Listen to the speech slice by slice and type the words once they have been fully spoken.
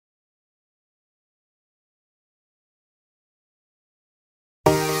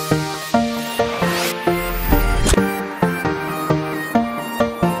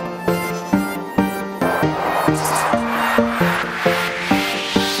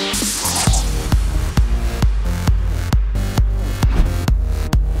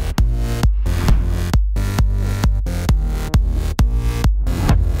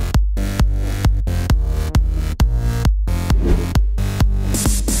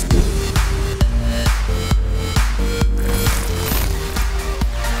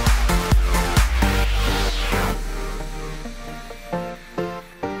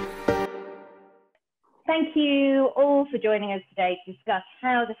all for joining us today to discuss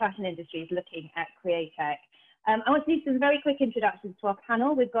how the fashion industry is looking at Createch. I want to do some very quick introductions to our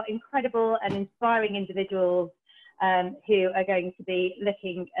panel. We've got incredible and inspiring individuals who are going to be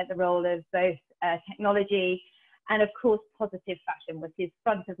looking at the role of both technology and, of course, positive fashion, which is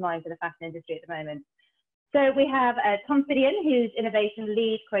front of mind for the fashion industry at the moment. So we have Tom Fidian, who's Innovation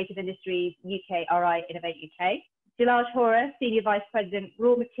Lead, Creative Industries UK RI Innovate UK. Jalaj Hora, Senior Vice President,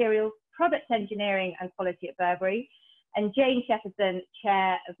 Raw Materials, Product Engineering and Quality at Burberry. And Jane Shepperson,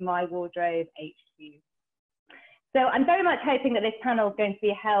 Chair of My Wardrobe HQ. So I'm very much hoping that this panel is going to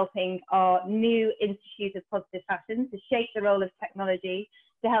be helping our new Institute of Positive Fashion to shape the role of technology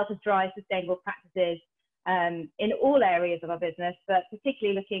to help us drive sustainable practices in all areas of our business, but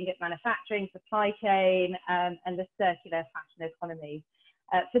particularly looking at manufacturing, supply chain, and the circular fashion economy.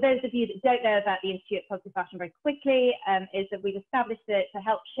 For those of you that don't know about the Institute of Positive Fashion very quickly, is that we've established it to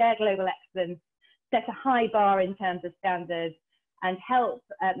help share global excellence, set a high bar in terms of standards, and help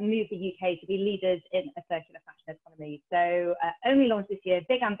move the UK to be leaders in a circular fashion economy. So only launched this year,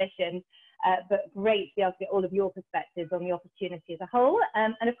 big ambition, but great to be able to get all of your perspectives on the opportunity as a whole,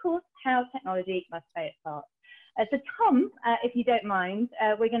 and of course, how technology must play its part. So Tom, if you don't mind,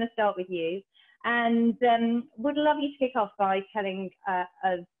 we're going to start with you, and would love you to kick off by telling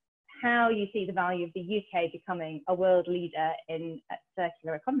us how you see the value of the UK becoming a world leader in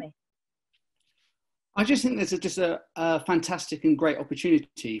circular economy. I just think there's just a fantastic and great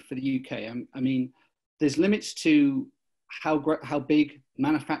opportunity for the UK. I mean, there's limits to how big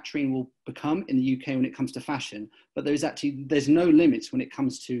manufacturing will become in the UK when it comes to fashion, but there's no limits when it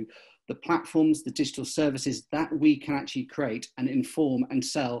comes to the platforms, the digital services that we can actually create and inform and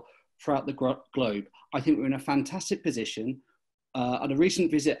sell throughout the globe. I think we're in a fantastic position. At a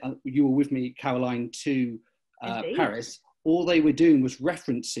recent visit, you were with me, Caroline, to Paris. All they were doing was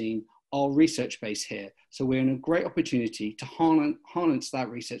referencing our research base here. So we're in a great opportunity to harness that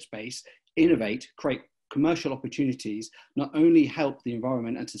research base, innovate, create commercial opportunities, not only help the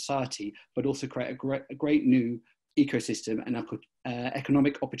environment and society, but also create a great new ecosystem and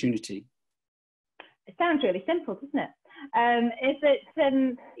economic opportunity. It sounds really simple, doesn't it?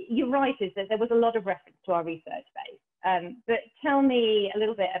 You're right, is that there was a lot of reference to our research base. But tell me a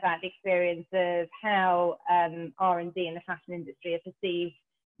little bit about the experience of how R&D in the fashion industry are perceived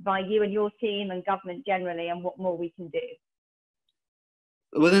by you and your team and government generally, and what more we can do.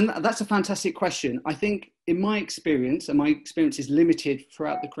 Well, then that's a fantastic question. I think in my experience, and my experience is limited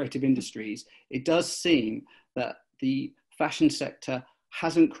throughout the creative industries, it does seem that the fashion sector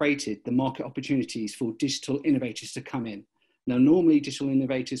hasn't created the market opportunities for digital innovators to come in. Now, normally digital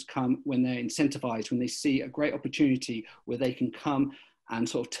innovators come when they're incentivized, when they see a great opportunity where they can come and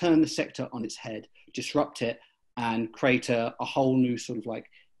sort of turn the sector on its head, disrupt it, and create a whole new sort of like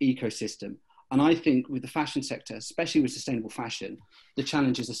ecosystem. And I think with the fashion sector, especially with sustainable fashion, the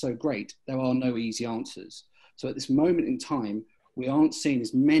challenges are so great, there are no easy answers. So at this moment in time, we aren't seeing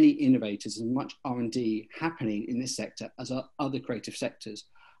as many innovators and much R&D happening in this sector as other creative sectors.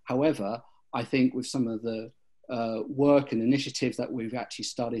 However, I think with some of the work and initiatives that we've actually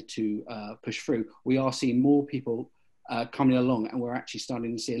started to push through, we are seeing more people coming along, and we're actually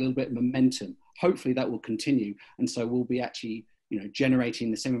starting to see a little bit of momentum. Hopefully that will continue. And so we'll be actually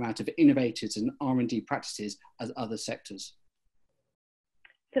generating the same amount of innovators and R&D practices as other sectors.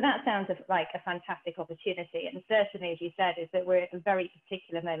 So that sounds like a fantastic opportunity. And certainly, as you said, is that we're at a very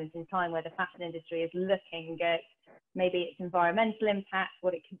particular moment in time where the fashion industry is looking at maybe its environmental impact,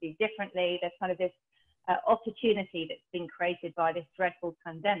 what it can do differently. There's kind of this opportunity that's been created by this dreadful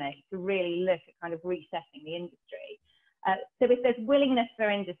pandemic to really look at kind of resetting the industry. So if there's willingness for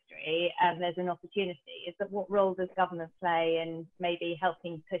industry and there's an opportunity, is that what role does government play in maybe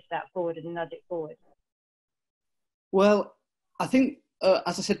helping push that forward and nudge it forward? Well, I think,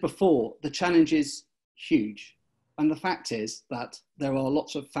 as I said before, the challenge is huge. And the fact is that there are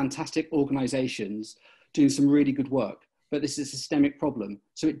lots of fantastic organisations doing some really good work, but this is a systemic problem.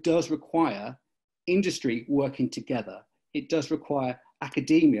 So it does require industry working together. It does require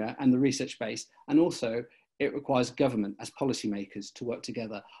academia and the research base, and also it requires government as policymakers to work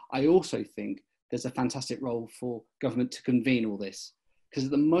together. I also think there's a fantastic role for government to convene all this, because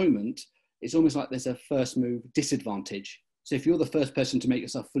at the moment, it's almost like there's a first move disadvantage. So if you're the first person to make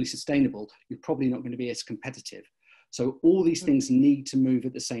yourself fully sustainable, you're probably not going to be as competitive. So all these things need to move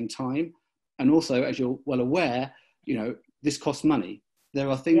at the same time. And also, as you're well aware, this costs money. There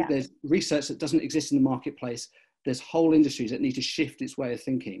are things, there's research that doesn't exist in the marketplace. There's whole industries that need to shift its way of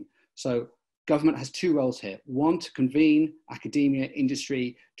thinking. So government has two roles here. One, to convene academia,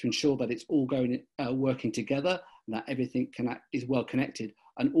 industry, to ensure that it's all working together and that everything is well connected.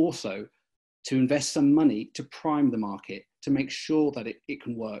 And also to invest some money to prime the market, to make sure that it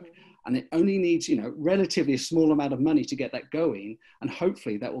can work. And it only needs, you know, relatively a small amount of money to get that going. And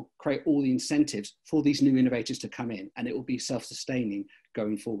hopefully that will create all the incentives for these new innovators to come in, and it will be self-sustaining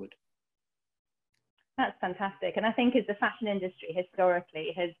going forward. That's fantastic. And I think as the fashion industry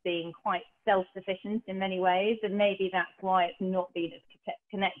historically has been quite self-sufficient in many ways, and maybe that's why it's not been as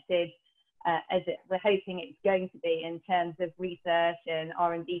connected as we're hoping it's going to be in terms of research and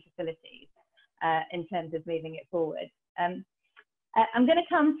R&D facilities, in terms of moving it forward. I'm going to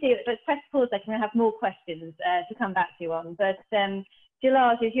come to, let's press pause, I can have more questions to come back to you on. But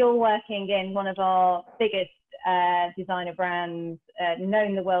Jalaj, as you're working in one of our biggest designer brands,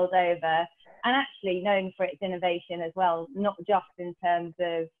 known the world over, and actually known for its innovation as well, not just in terms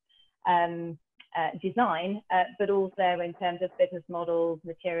of design, but also in terms of business models,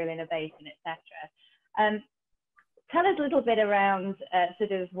 material innovation, etc. Tell us a little bit around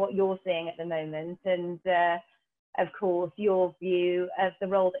sort of what you're seeing at the moment, and of course, your view of the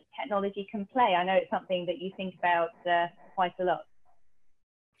role that technology can play. I know it's something that you think about quite a lot.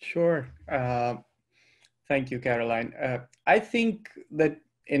 Sure. Thank you, Caroline. I think that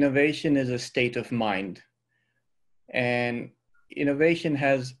innovation is a state of mind, and innovation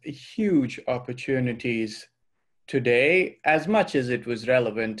has huge opportunities today as much as it was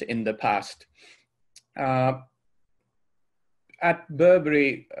relevant in the past. At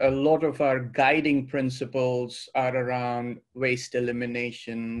Burberry, a lot of our guiding principles are around waste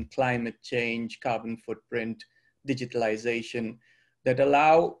elimination, climate change, carbon footprint, digitalization, that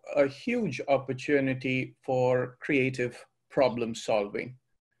allow a huge opportunity for creative problem solving.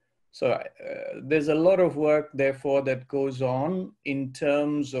 So there's a lot of work, therefore, that goes on in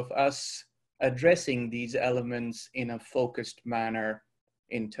terms of us addressing these elements in a focused manner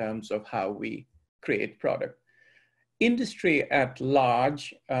in terms of how we create product. Industry at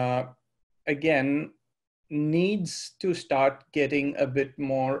large, again, needs to start getting a bit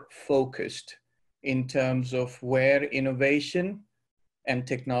more focused in terms of where innovation and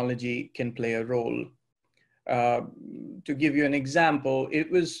technology can play a role. To give you an example,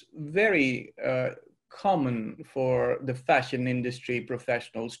 it was very common for the fashion industry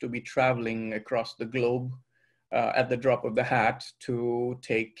professionals to be traveling across the globe at the drop of the hat to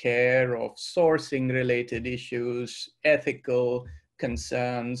take care of sourcing related issues, ethical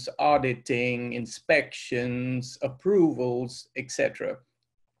concerns, auditing, inspections, approvals, etc.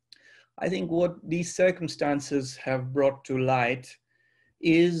 I think what these circumstances have brought to light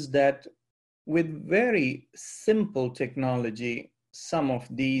is that with very simple technology, some of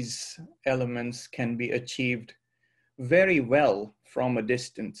these elements can be achieved very well from a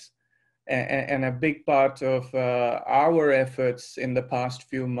distance. And a big part of our efforts in the past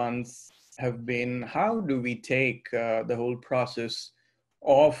few months have been, how do we take the whole process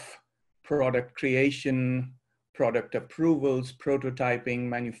of product creation, product approvals, prototyping,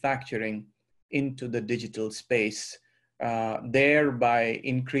 manufacturing into the digital space, thereby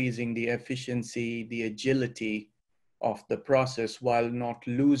increasing the efficiency, the agility of the process while not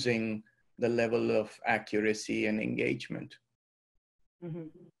losing the level of accuracy and engagement. Mm-hmm.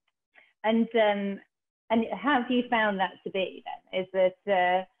 And how have you found that to be then? Is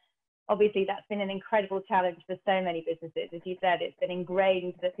that obviously that's been an incredible challenge for so many businesses. As you said, it's been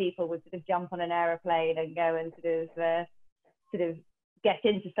ingrained that people would sort of jump on an aeroplane and go and sort of get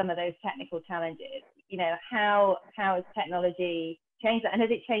into some of those technical challenges. You know, how has technology changed that? And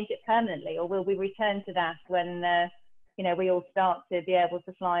has it changed it permanently, or will we return to that when you know, we all start to be able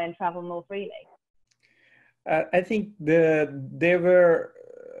to fly and travel more freely? I think there were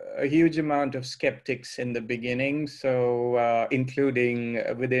a huge amount of skeptics in the beginning, so including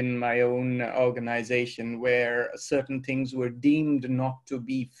within my own organization, where certain things were deemed not to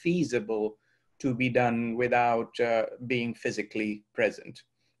be feasible to be done without being physically present.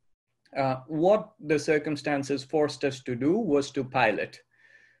 What the circumstances forced us to do was to pilot.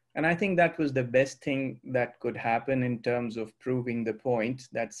 And I think that was the best thing that could happen in terms of proving the point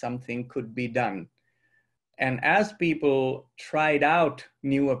that something could be done. And as people tried out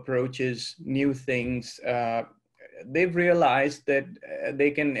new approaches, new things, they've realized that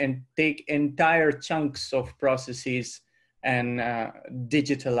they can take entire chunks of processes and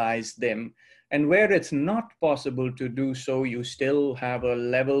digitalize them. And where it's not possible to do so, you still have a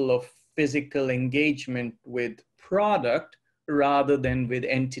level of physical engagement with product rather than with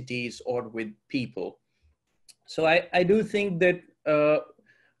entities or with people. So I do think that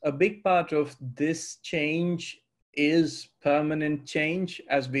a big part of this change is permanent change,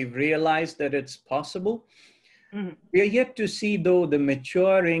 as we've realized that it's possible. Mm-hmm. We are yet to see, though, the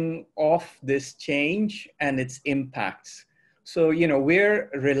maturing of this change and its impacts. So, we're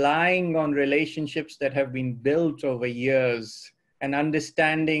relying on relationships that have been built over years and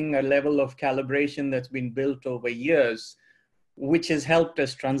understanding a level of calibration that's been built over years, which has helped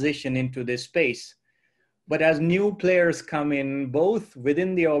us transition into this space. But as new players come in, both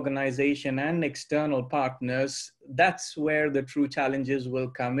within the organization and external partners, that's where the true challenges will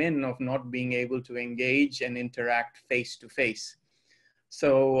come in of not being able to engage and interact face to face.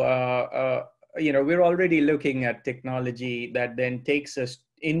 So, we're already looking at technology that then takes us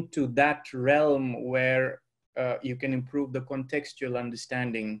into that realm where you can improve the contextual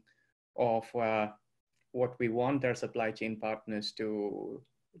understanding of what we want our supply chain partners to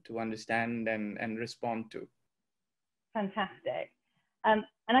understand and respond to. Fantastic. And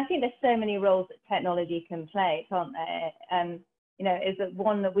I think there's so many roles that technology can play, can't there? Is that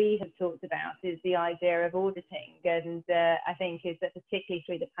one that we have talked about is the idea of auditing. And I think is that particularly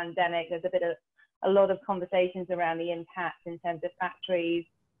through the pandemic, there's a lot of conversations around the impact in terms of factories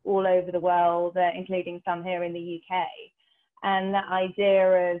all over the world, including some here in the UK. And that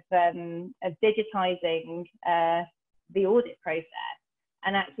idea of digitizing the audit process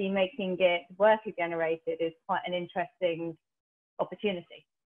and actually making it worker generated is quite an interesting opportunity.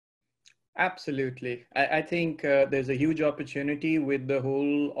 Absolutely. I think there's a huge opportunity with the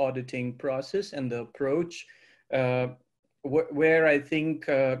whole auditing process and the approach, where I think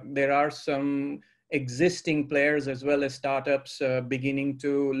there are some existing players as well as startups beginning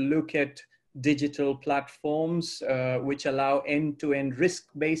to look at digital platforms which allow end-to-end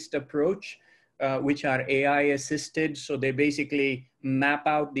risk-based approach, which are AI assisted. So they basically map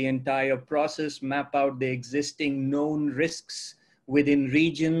out the entire process, map out the existing known risks within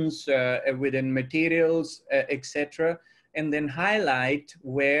regions, within materials, etc., and then highlight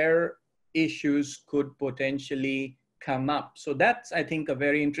where issues could potentially come up. So that's, I think, a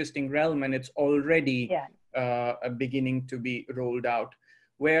very interesting realm, and it's already beginning to be rolled out.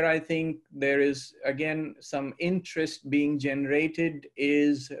 Where I think there is, again, some interest being generated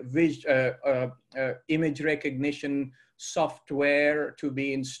is image recognition software to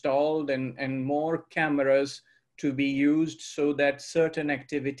be installed and more cameras to be used so that certain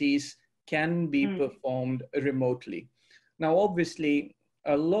activities can be performed remotely. Now, obviously,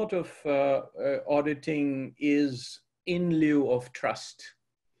 a lot of auditing is in lieu of trust.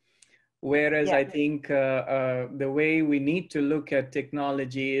 Whereas I think the way we need to look at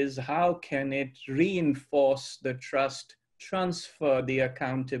technology is how can it reinforce the trust, transfer the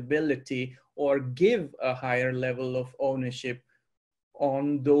accountability, or give a higher level of ownership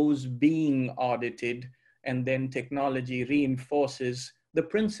on those being audited, and then technology reinforces the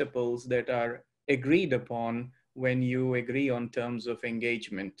principles that are agreed upon when you agree on terms of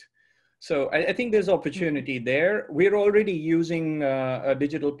engagement. So I think there's opportunity there. We're already using a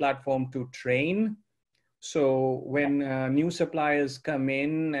digital platform to train. So when new suppliers come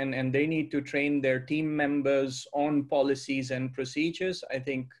in and they need to train their team members on policies and procedures, I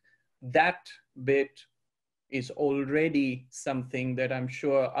think that bit is already something that I'm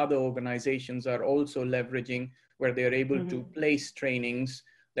sure other organizations are also leveraging, where they're able to place trainings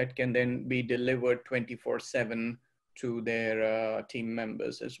that can then be delivered 24/7 to their team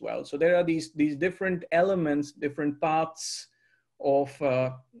members as well. So there are these different elements, different parts of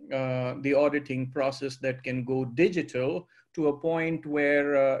the auditing process that can go digital to a point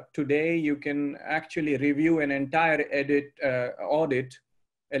where today you can actually review an entire audit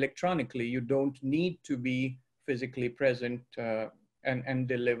electronically. You don't need to be physically present and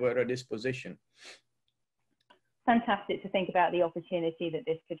deliver a disposition. Fantastic to think about the opportunity that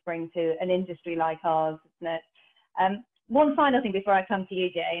this could bring to an industry like ours, isn't it? One final thing before I come to you,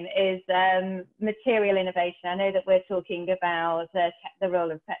 Jane, is material innovation. I know that we're talking about the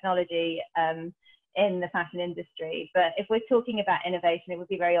role of technology in the fashion industry, but if we're talking about innovation, it would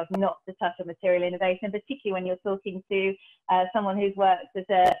be very odd not to touch on material innovation, particularly when you're talking to someone who's worked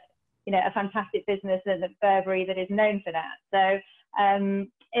at a fantastic business at Burberry that is known for that. So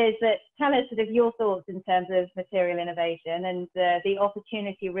tell us sort of your thoughts in terms of material innovation and the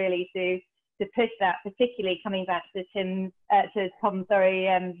opportunity really to push that, particularly coming back to Tom's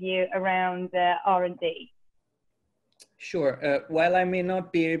view around R&D. Sure. While I may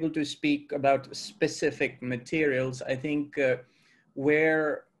not be able to speak about specific materials, I think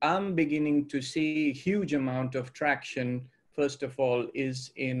where I'm beginning to see a huge amount of traction, first of all,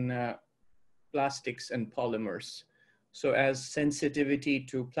 is in plastics and polymers. So as sensitivity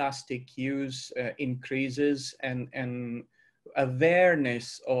to plastic use increases and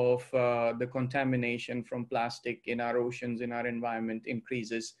awareness of the contamination from plastic in our oceans, in our environment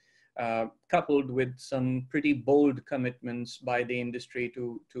increases, coupled with some pretty bold commitments by the industry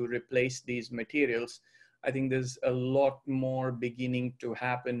to replace these materials, I think there's a lot more beginning to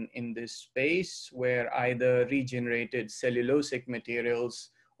happen in this space where either regenerated cellulosic materials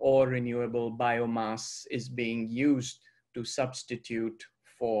or renewable biomass is being used to substitute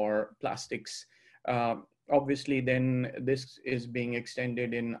for plastics. Obviously, then this is being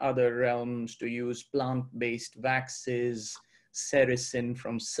extended in other realms to use plant-based waxes, sericin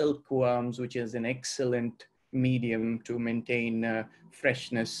from silkworms, which is an excellent medium to maintain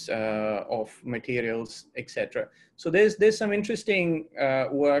freshness of materials, etc. So there's some interesting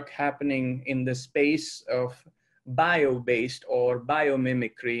work happening in the space of bio-based or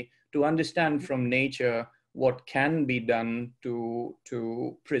biomimicry to understand from nature what can be done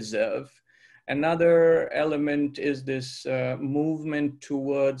to preserve. Another element is this movement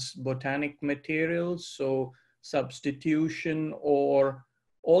towards botanic materials, so substitution or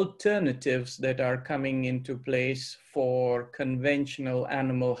alternatives that are coming into place for conventional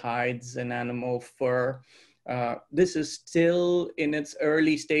animal hides and animal fur. This is still in its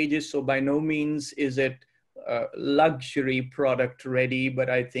early stages, so by no means is it luxury product ready, but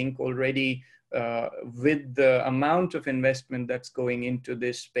I think already with the amount of investment that's going into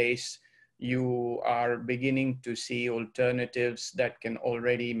this space, you are beginning to see alternatives that can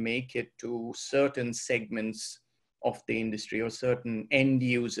already make it to certain segments of the industry or certain end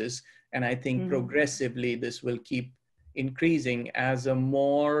users. And I think progressively this will keep increasing as a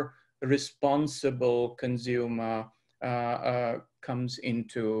more responsible consumer comes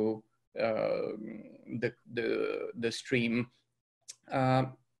into the stream.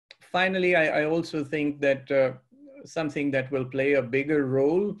 Finally, I also think that something that will play a bigger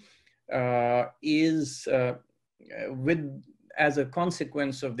role is as a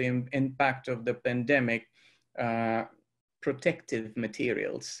consequence of the impact of the pandemic, protective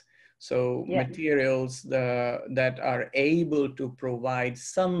materials. So materials that are able to provide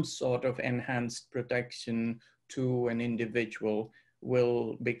some sort of enhanced protection to an individual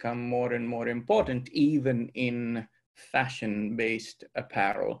will become more and more important, even in fashion-based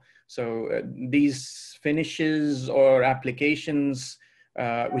apparel. So these finishes or applications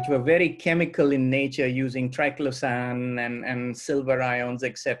which were very chemical in nature, using triclosan and silver ions,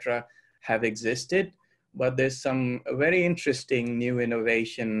 etc., have existed. But there's some very interesting new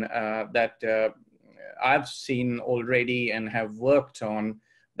innovation that I've seen already and have worked on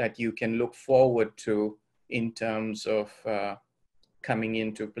that you can look forward to in terms of coming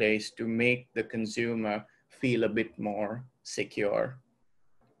into place to make the consumer feel a bit more secure.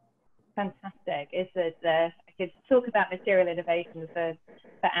 Fantastic. I could talk about material innovation for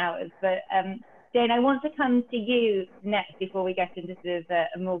hours, but Jane, I want to come to you next before we get into sort of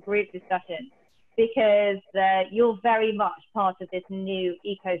a more group discussion, because you're very much part of this new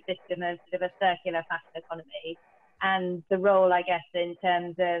ecosystem of sort of a circular fashion economy, and the role, I guess, in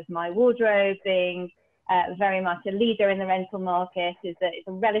terms of My Wardrobe being very much a leader in the rental market is that it's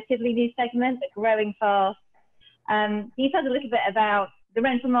a relatively new segment but growing fast. Can you tell us a little bit about the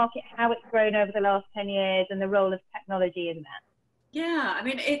rental market, how it's grown over the last 10 years and the role of technology in that? Yeah, I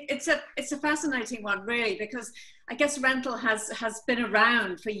mean, it's a fascinating one, really, because I guess rental has been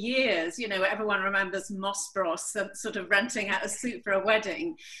around for years. You know, everyone remembers Mossbros, sort of renting out a suit for a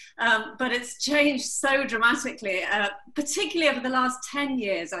wedding. But it's changed so dramatically, particularly over the last 10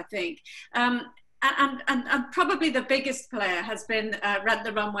 years, I think. And probably the biggest player has been Rent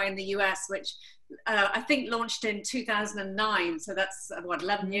the Runway in the US, which I think launched in 2009. So that's, what,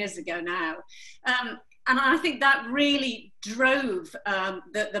 11 years ago now. And I think that really drove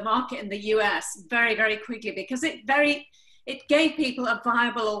the market in the US very, very quickly, because it gave people a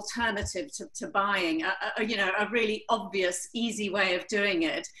viable alternative to buying, a really obvious, easy way of doing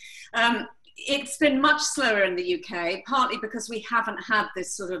it. It's been much slower in the UK, partly because we haven't had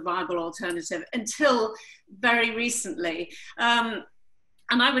this sort of viable alternative until very recently.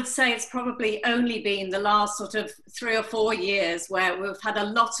 And I would say it's probably only been the last sort of 3 or 4 years where we've had a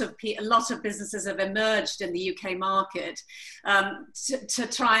lot of businesses have emerged in the UK market to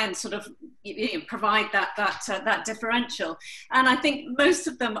try and sort of provide that differential. And I think most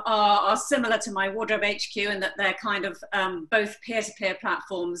of them are similar to My Wardrobe HQ in that they're kind of both peer-to-peer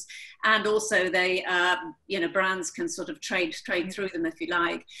platforms, and also they brands can sort of trade through them, if you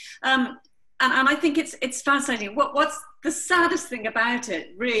like. And I think it's fascinating. What's the saddest thing about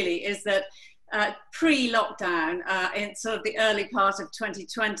it, really, is that pre-lockdown, in sort of the early part of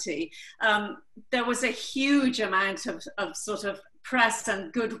 2020, there was a huge amount of sort of press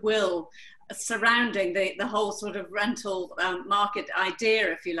and goodwill surrounding the whole sort of rental market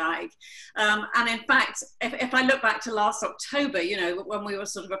idea, if you like. And in fact, if I look back to last October, you know, when we were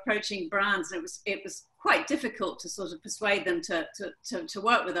sort of approaching brands, and it was quite difficult to sort of persuade them to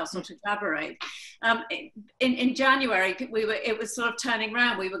work with us or to collaborate. In January, it was sort of turning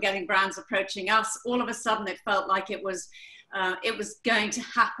around. We were getting brands approaching us. All of a sudden, it felt like it was going to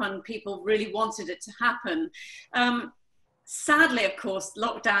happen. People really wanted it to happen. Sadly, of course,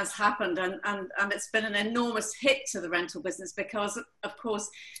 lockdowns happened, and it's been an enormous hit to the rental business because, of course,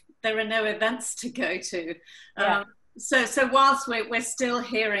 there are no events to go to. Yeah. So whilst we're still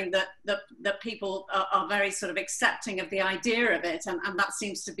hearing that people are very sort of accepting of the idea of it, and that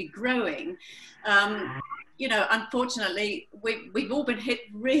seems to be growing, you know, unfortunately, we've all been hit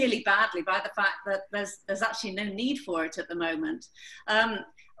really badly by the fact that there's actually no need for it at the moment.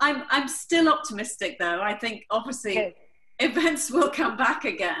 I'm still optimistic, though. I think obviously events will come back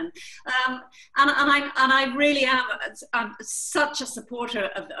again, and I really am. I'm such a supporter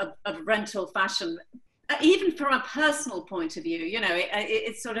of rental fashion. Even from a personal point of view, you know,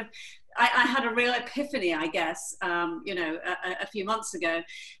 it's sort of, I had a real epiphany, I guess, you know, a few months ago.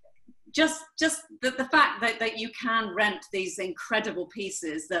 Just the fact that you can rent these incredible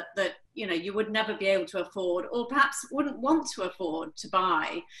pieces that you know you would never be able to afford, or perhaps wouldn't want to afford to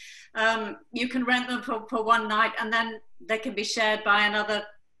buy. You can rent them for one night, and then they can be shared by another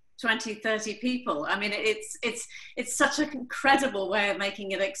 20, 30 people. I mean, it's such an incredible way of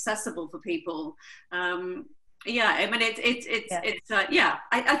making it accessible for people. Yeah, I mean, I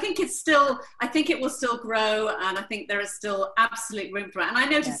think it will still grow, and I think there is still absolute room for it. And I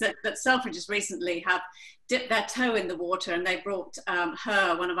noticed that Selfridges recently have dipped their toe in the water, and they brought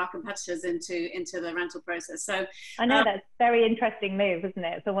one of our competitors, into the rental process. So I know that's a very interesting move, isn't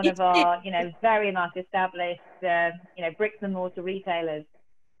it? For one of our, you know, very much established, you know, bricks and mortar retailers.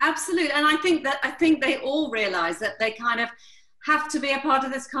 Absolutely, and I think they all realise that they kind of have to be a part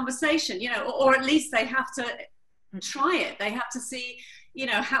of this conversation, you know, or at least they have to try it. They have to see, you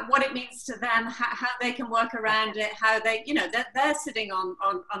know, what it means to them, how they can work around it, how they, you know, they're sitting on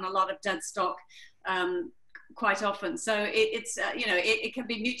a lot of dead stock quite often. So it's you know, it can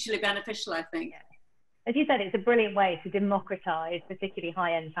be mutually beneficial, I think. As you said, it's a brilliant way to democratise particularly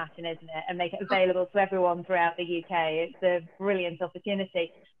high-end fashion, isn't it? And make it available to everyone throughout the UK. It's a brilliant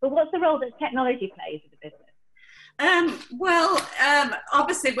opportunity. But what's the role that technology plays in the business?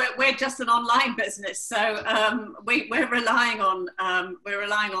 Obviously we're just an online business, so we're relying on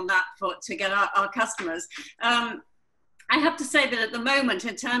that to get our customers. I have to say that at the moment,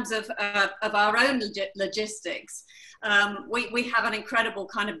 in terms of our own logistics, we have an incredible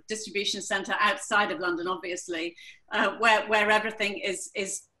kind of distribution centre outside of London, obviously, where everything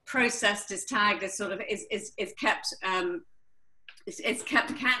is processed, is tagged, is sort of is kept. It's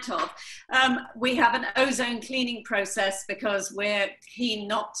kept account of. We have an ozone cleaning process because we're keen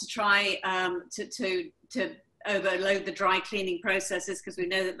not to try to overload the dry cleaning processes, because we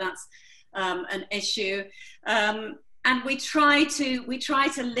know that that's an issue. And we try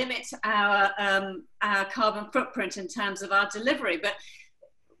to limit our carbon footprint in terms of our delivery, but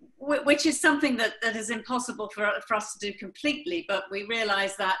which is something that is impossible for us to do completely. But we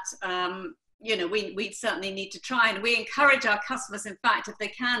realise that. You know, we certainly need to try, and we encourage our customers, in fact, if they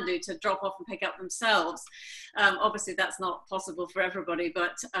can to drop off and pick up themselves. Obviously, that's not possible for everybody,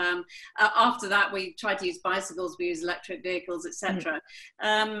 but after that, we try to use bicycles, we use electric vehicles, etc.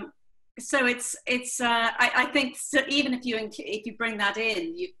 So I think so even if you bring that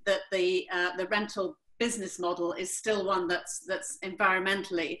in, that the rental business model is still one that's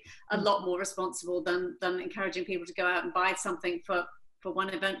environmentally a lot more responsible than encouraging people to go out and buy something for one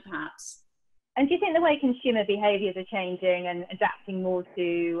event, perhaps. And do you think the way consumer behaviours are changing and adapting more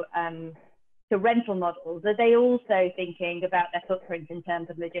to rental models, are they also thinking about their footprint in terms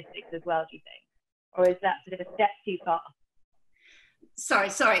of logistics as well, do you think? Or is that sort of a step too far? Sorry,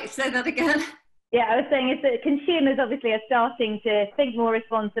 say that again. Yeah, I was saying is that consumers obviously are starting to think more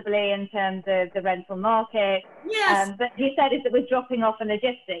responsibly in terms of the rental market. Yes. But you said is that we're dropping off on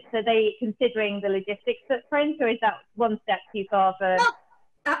logistics. Are they considering the logistics footprint, or is that one step too far for... Well,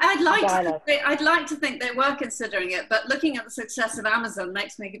 I'd like to think they were considering it, but looking at the success of Amazon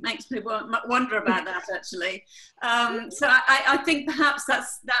makes me wonder about that, actually. So I think perhaps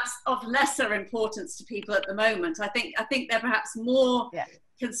that's of lesser importance to people at the moment. I think they're perhaps more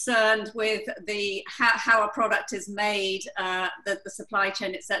concerned with how a product is made, the supply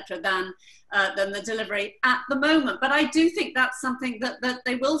chain, etc., than the delivery at the moment. But I do think that's something that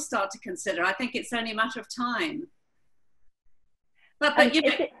they will start to consider. I think it's only a matter of time. But you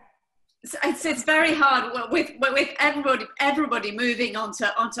know, It's very hard with everybody moving onto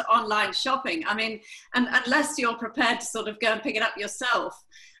online shopping. I mean, and unless you're prepared to sort of go and pick it up yourself,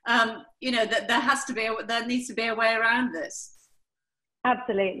 you know, that there needs to be a way around this.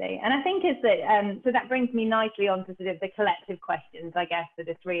 Absolutely. And I think is that, so that brings me nicely on to sort of the collective questions, I guess, for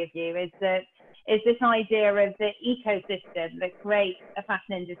the three of you, is this idea of the ecosystem that creates a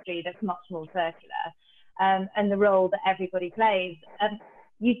fashion industry that's much more circular, and the role that everybody plays.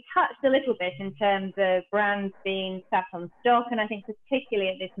 You touched a little bit in terms of brands being sat on stock, and I think particularly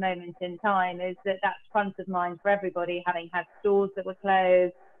at this moment in time is that that's front of mind for everybody, having had stores that were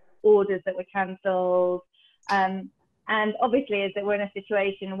closed, orders that were cancelled. And obviously is that we're in a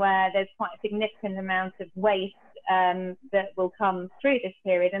situation where there's quite a significant amount of waste that will come through this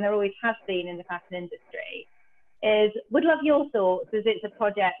period, and there always has been in the fashion industry. Would love your thoughts, as it's a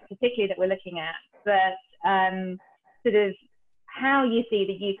project particularly that we're looking at, but sort of how you see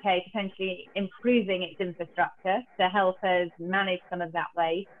the UK potentially improving its infrastructure to help us manage some of that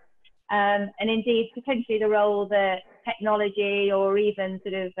waste, and indeed potentially the role that technology or even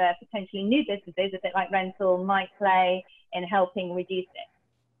sort of potentially new businesses, a bit like rental, might play in helping reduce it.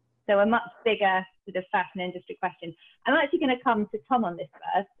 So a much bigger sort of fashion industry question. I'm actually going to come to Tom on this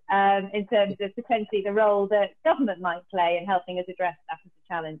first, in terms of potentially the role that government might play in helping us address that as a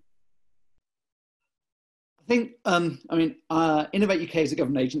challenge. I think, I mean, Innovate UK is a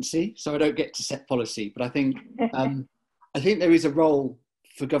government agency, so I don't get to set policy, but I think, I think there is a role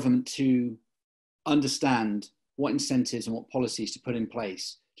for government to understand what incentives and what policies to put in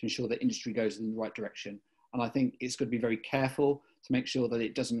place to ensure that industry goes in the right direction. And I think it's got to be very careful to make sure that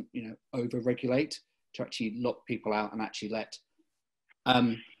it doesn't, you know, over-regulate to actually lock people out and actually let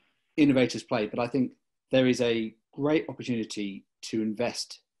innovators play. But I think there is a great opportunity to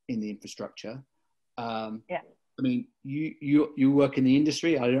invest in the infrastructure. Yeah. I mean, you work in the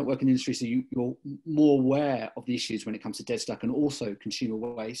industry. I don't work in the industry, so you're more aware of the issues when it comes to dead stock and also consumer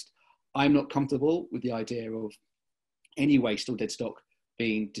waste. I'm not comfortable with the idea of any waste or dead stock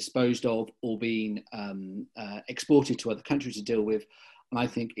being disposed of or being exported to other countries to deal with. And I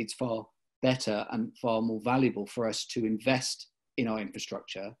think it's far better and far more valuable for us to invest in our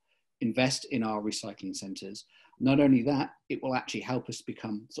infrastructure, invest in our recycling centres. Not only that, it will actually help us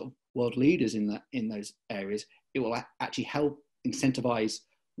become sort of world leaders in those areas. It will actually help incentivize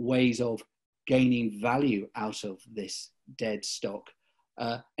ways of gaining value out of this dead stock.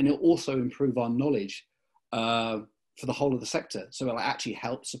 And it'll also improve our knowledge for the whole of the sector. So it'll actually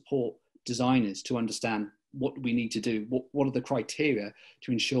help support designers to understand what we need to do, what are the criteria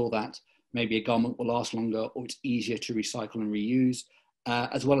to ensure that maybe a garment will last longer or it's easier to recycle and reuse.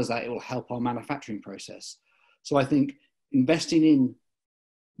 As well as that, it will help our manufacturing process. So I think investing in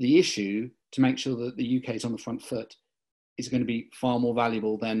the issue to make sure that the UK is on the front foot is going to be far more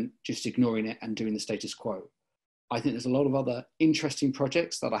valuable than just ignoring it and doing the status quo. I think there's a lot of other interesting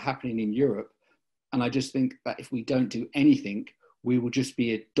projects that are happening in Europe. And I just think that if we don't do anything, we will just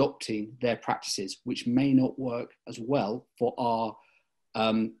be adopting their practices, which may not work as well for our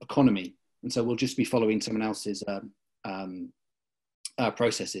economy. And so we'll just be following someone else's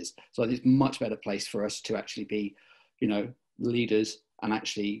processes. So I think it's a much better place for us to actually be, you know, leaders and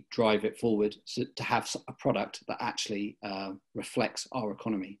actually drive it forward, so to have a product that actually reflects our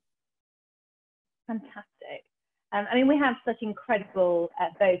economy. Fantastic. I mean, we have such incredible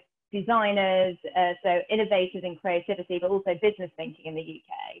both designers, so innovators in creativity, but also business thinking in the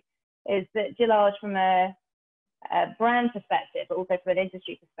UK. Is that, Gilad, from a brand perspective, but also from an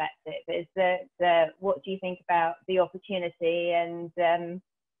industry perspective, is that what do you think about the opportunity, and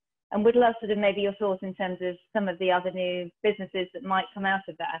would love sort of maybe your thoughts in terms of some of the other new businesses that might come out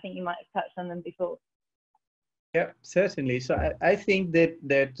of that. I think you might have touched on them before. Yeah, certainly. So I think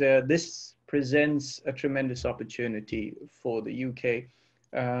that this presents a tremendous opportunity for the UK.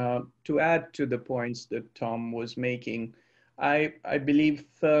 To add to the points that Tom was making, I believe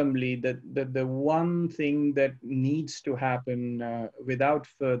firmly that the one thing that needs to happen without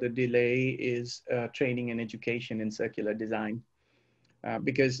further delay is training and education in circular design.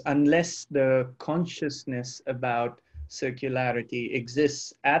 Because unless the consciousness about circularity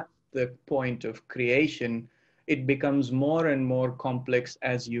exists at the point of creation, it becomes more and more complex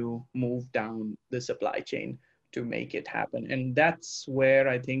as you move down the supply chain to make it happen. And that's where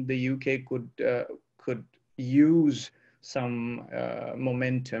I think the UK could use some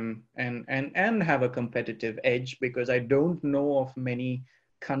momentum and have a competitive edge, because I don't know of many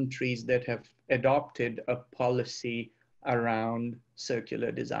countries that have adopted a policy around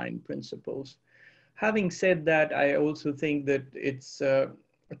circular design principles. Having said that, I also think that it's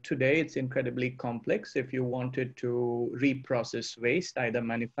today it's incredibly complex. If you wanted to reprocess waste, either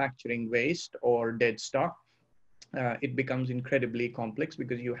manufacturing waste or dead stock, it becomes incredibly complex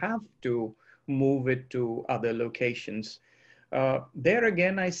because you have to move it to other locations. There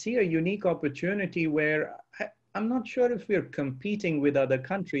again, I see a unique opportunity where I'm not sure if we're competing with other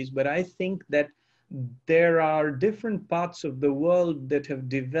countries, but I think that there are different parts of the world that have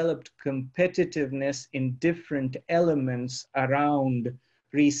developed competitiveness in different elements around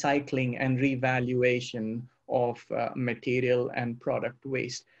recycling and revaluation of material and product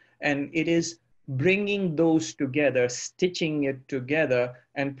waste. And it is bringing those together, stitching it together,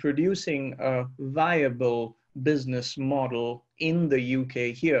 and producing a viable business model in the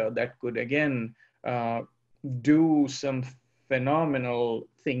UK here that could again do some phenomenal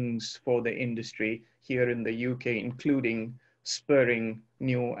things for the industry here in the UK, including spurring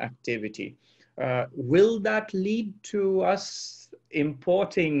new activity. Will that lead to us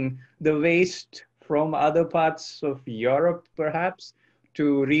importing the waste from other parts of Europe, perhaps,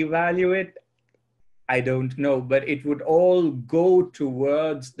 to revalue it? I don't know, but it would all go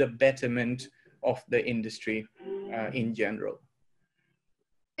towards the betterment of the industry in general.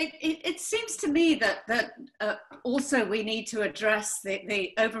 It seems to me that also we need to address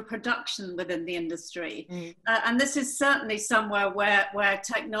the overproduction within the industry, and this is certainly somewhere where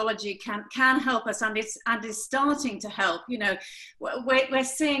technology can help us, and is starting to help. You know, we're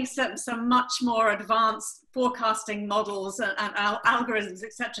seeing some much more advanced forecasting models and algorithms,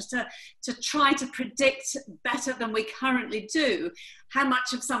 etc., to try to predict better than we currently do how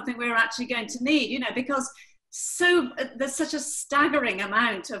much of something we're actually going to need. You know, because there's such a staggering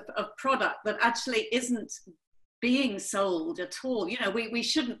amount of product that actually isn't being sold at all. You know, we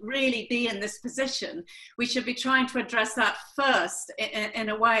shouldn't really be in this position. We should be trying to address that first in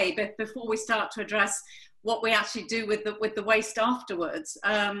a way, before we start to address what we actually do with the waste afterwards.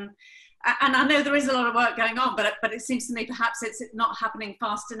 And I know there is a lot of work going on, but it seems to me perhaps it's not happening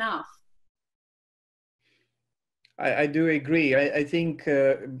fast enough. I do agree. I think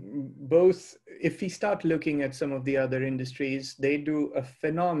both, if we start looking at some of the other industries, they do a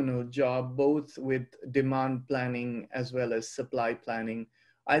phenomenal job, both with demand planning as well as supply planning.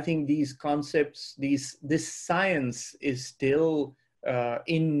 I think these concepts, this science is still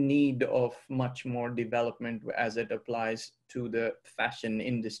in need of much more development as it applies to the fashion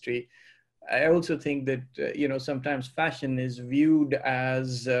industry. I also think that, you know, sometimes fashion is viewed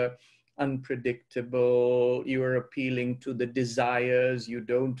as unpredictable. You are appealing to the desires. You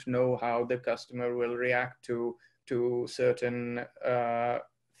don't know how the customer will react to certain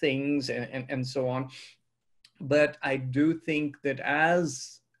things and so on. But I do think that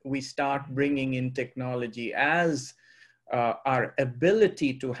as we start bringing in technology, as our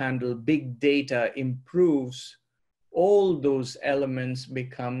ability to handle big data improves, all those elements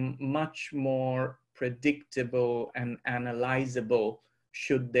become much more predictable and analyzable,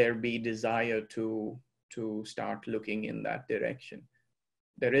 should there be desire to start looking in that direction.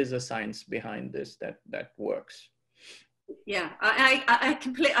 There is a science behind this that works. Yeah,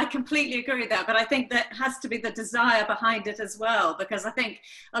 I completely agree with that, but I think that has to be the desire behind it as well, because I think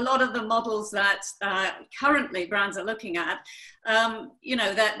a lot of the models that currently brands are looking at, you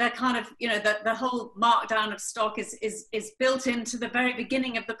know, they're kind of, you know, the whole markdown of stock is built into the very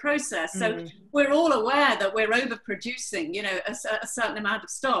beginning of the process. So we're all aware that we're overproducing, you know, a certain amount of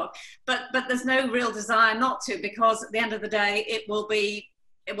stock, but there's no real desire not to, because at the end of the day, it will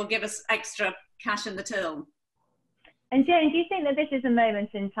give us extra cash in the till. And Jane, do you think that this is a moment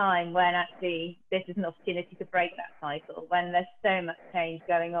in time when actually this is an opportunity to break that cycle, when there's so much change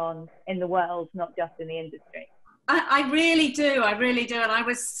going on in the world, not just in the industry? I really do, and I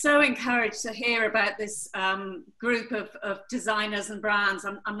was so encouraged to hear about this group of designers and brands.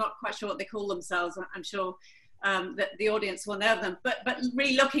 I'm not quite sure what they call themselves. I'm sure that the audience will know them, but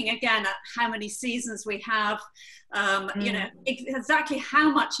really looking again at how many seasons we have, you know, exactly how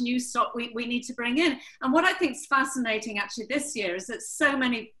much new stock we need to bring in. And what I think is fascinating actually this year is that so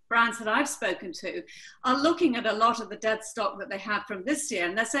many brands that I've spoken to are looking at a lot of the dead stock that they have from this year,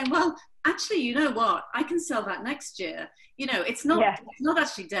 and they're saying, well, actually, you know what, I can sell that next year. You know, it's not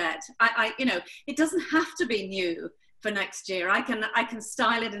actually dead. You know, it doesn't have to be new for next year. I can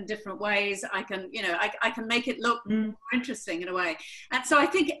style it in different ways. I can, you know, I can make it look more interesting in a way. And so I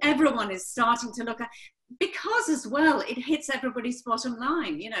think everyone is starting to look at, because as well, it hits everybody's bottom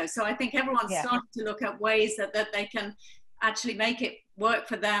line, you know. So I think everyone's starting to look at ways that they can actually make it work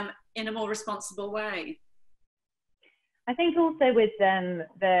for them in a more responsible way. I think also with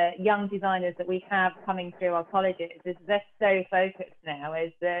the young designers that we have coming through our colleges, is they're so focused now,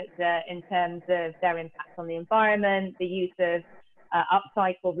 is that in terms of their impact on the environment, the use of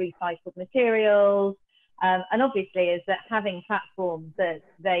upcycle, recycled materials. And obviously is that having platforms that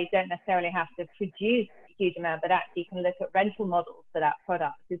they don't necessarily have to produce a huge amount, but actually can look at rental models for that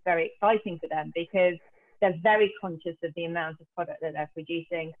product is very exciting for them, because they're very conscious of the amount of product that they're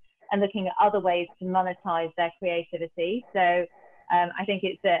producing and looking at other ways to monetize their creativity. So I think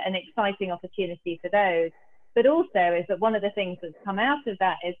it's an exciting opportunity for those. But also is that one of the things that's come out of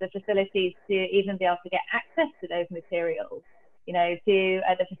that is the facilities to even be able to get access to those materials, you know, to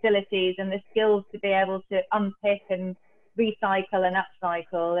the facilities and the skills to be able to unpick and recycle and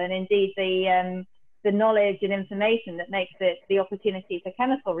upcycle, and indeed the knowledge and information that makes it the opportunity for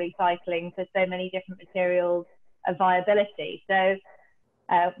chemical recycling for so many different materials of viability. So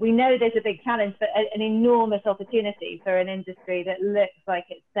we know there's a big challenge, but an enormous opportunity for an industry that looks like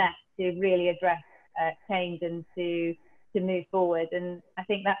it's set to really address change and to move forward. And I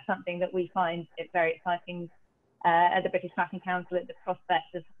think that's something that we find it very exciting at the British Fashion Council, at the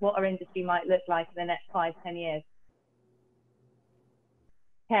prospect of what our industry might look like in the next 5-10 years.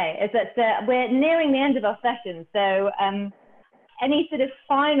 Okay, is that we're nearing the end of our session, so any sort of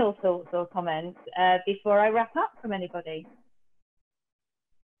final thoughts or comments before I wrap up from anybody?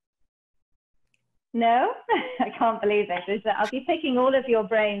 No, I can't believe this. I'll be picking all of your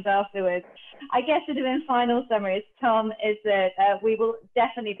brains afterwards. I guess sort of in final summaries, Tom, is that we will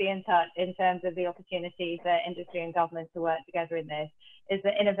definitely be in touch in terms of the opportunity for industry and government to work together in this. Is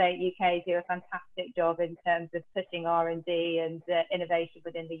that Innovate UK do a fantastic job in terms of pushing R&D and innovation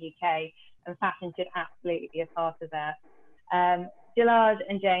within the UK, and fashion should absolutely be a part of that. Gillard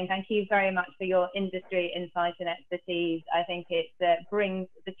and Jane, thank you very much for your industry insight and expertise. I think it brings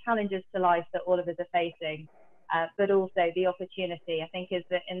the challenges to life that all of us are facing, but also the opportunity. I think is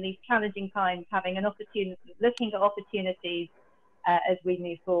that in these challenging times, having an opportunity, looking at opportunities as we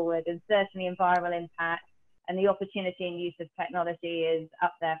move forward, and certainly environmental impact and the opportunity and use of technology is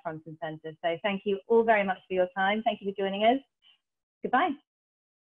up there front and center. So thank you all very much for your time. Thank you for joining us. Goodbye.